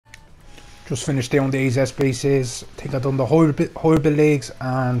Just finished doing these SBCs. I think I've done the hybrid leagues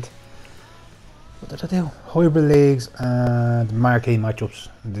and what did I do? Hybrid leagues and marquee matchups.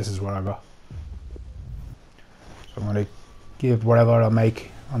 And this is what I got. So I'm going to give whatever I make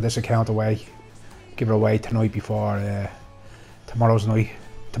on this account away. Give it away tonight before tomorrow night's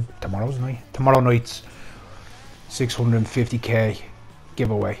 650k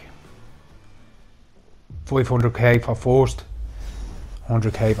giveaway. 500k for first,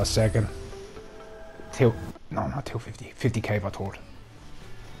 100k for second, not 250, 50k for third.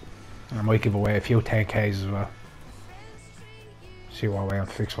 And I might give away a few 10k's as well. See what way I'm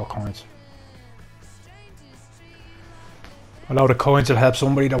fixed for coins. A load of coins will help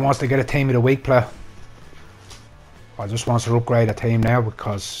somebody that wants to get a team of the week player. Or just wants to upgrade a team now,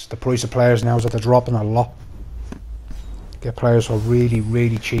 because the price of players now is that they're dropping a lot. Get players for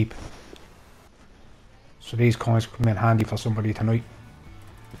really cheap. So these coins come in handy for somebody tonight.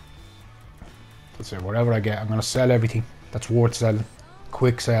 That's it, whatever I get, I'm going to sell everything that's worth selling.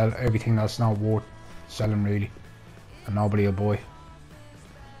 Quick sell everything that's not worth selling really. And nobody will buy.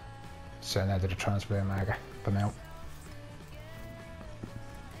 Send that to the transfer market for now.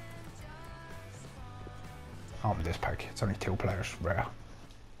 Open this pack, it's only 2 players, rare.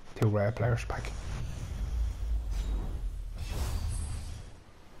 2 rare players pack.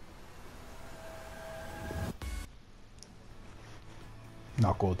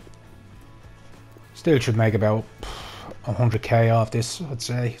 Not good. Still should make about 100k off this, I'd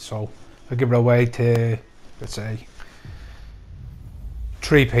say. So I'll give it away to, let's say,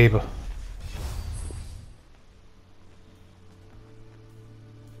 3 people.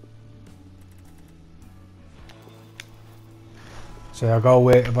 So I'll go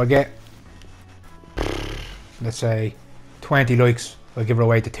with, if I get, let's say, 20 likes, I'll give it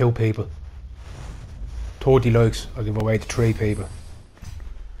away to 2 people. 30 likes, I'll give it away to 3 people.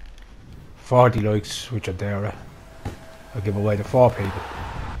 40 likes, which are there, I'll give away to 4 people.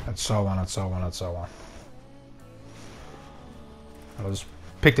 And so on and so on and so on. I'll just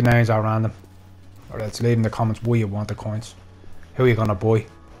pick the names at random. Or let's leave in the comments why you want the coins. Who are you gonna buy?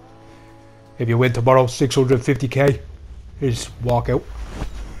 If you win tomorrow, 650k. Just walk out.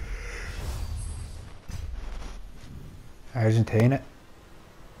 Argentina.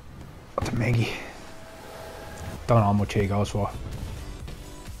 What's a Meggy? Don't know how much he goes for.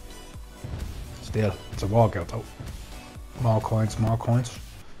 Still, it's a walkout though. More coins, more coins.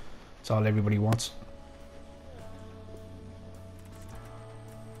 That's all everybody wants.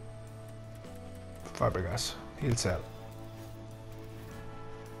 Fabregas, he'll sell.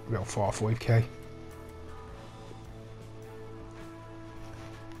 About 4 or 5k.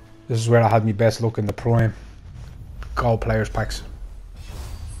 This is where I had my best luck in the prime gold players packs.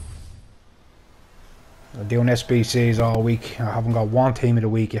 I'm doing SBCs all week. I haven't got one team of the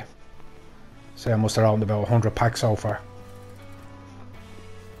week yet. So I must have opened about 100 packs so far.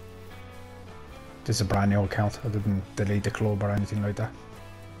 This is a brand new account. I didn't delete the club or anything like that.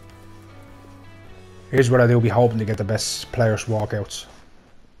 Here's what I do, be hoping to get the best players walkouts.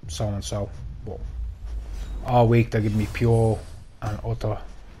 So and so. But all week they give me pure and utter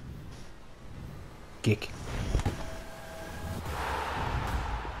gig.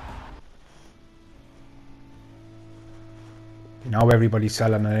 Now everybody's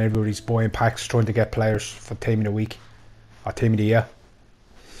selling and everybody's buying packs, trying to get players for team of the week or team of the year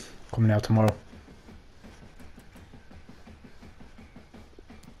coming out tomorrow.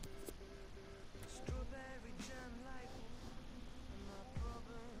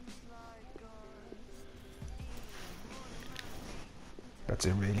 That's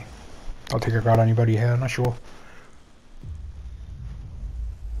it really. I don't think I got anybody here, I'm not sure.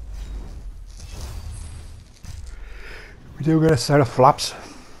 We do get a set of flaps.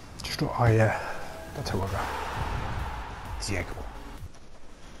 Just yeah, that's who I got. Diego.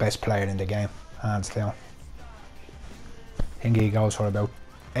 Best player in the game, hands down. I think he goes for about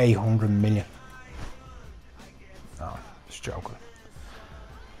 800 million. No, just joking.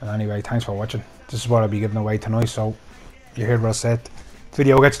 And anyway, thanks for watching. This is what I'll be giving away tonight, so you heard what I said.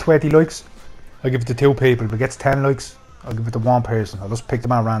 Video gets 20 likes, I'll give it to 2 people. If it gets 10 likes, I'll give it to 1 person. I'll just pick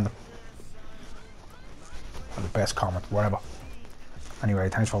them at random. Or the best comment, whatever. Anyway,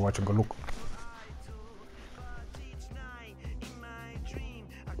 thanks for watching, good luck.